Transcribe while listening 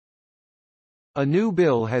A new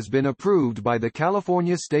bill has been approved by the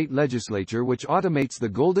California State Legislature which automates the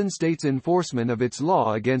Golden State's enforcement of its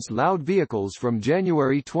law against loud vehicles from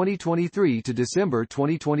January 2023 to December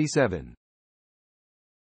 2027.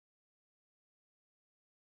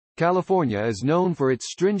 California is known for its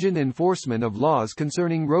stringent enforcement of laws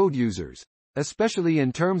concerning road users, especially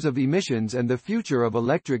in terms of emissions and the future of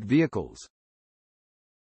electric vehicles.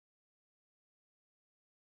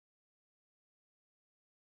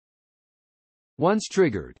 Once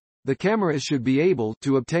triggered, the cameras should be able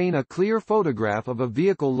to obtain a clear photograph of a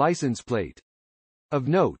vehicle license plate. Of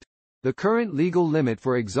note, the current legal limit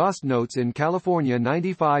for exhaust notes in California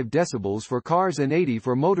 95 decibels for cars and 80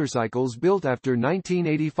 for motorcycles built after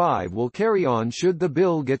 1985 will carry on should the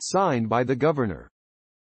bill get signed by the governor.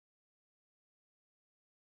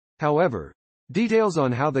 However, details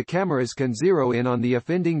on how the cameras can zero in on the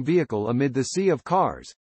offending vehicle amid the sea of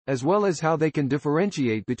cars, as well as how they can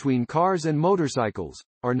differentiate between cars and motorcycles,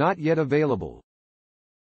 are not yet available.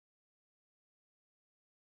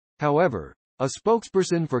 However, a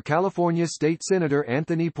spokesperson for California State Senator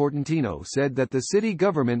Anthony Portantino said that the city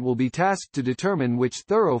government will be tasked to determine which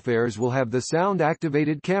thoroughfares will have the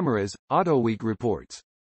sound-activated cameras, Autoweek reports.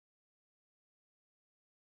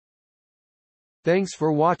 Thanks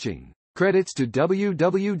for watching. Credits to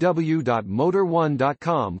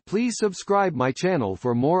www.motor1.com. Please subscribe my channel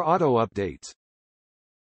for more auto updates.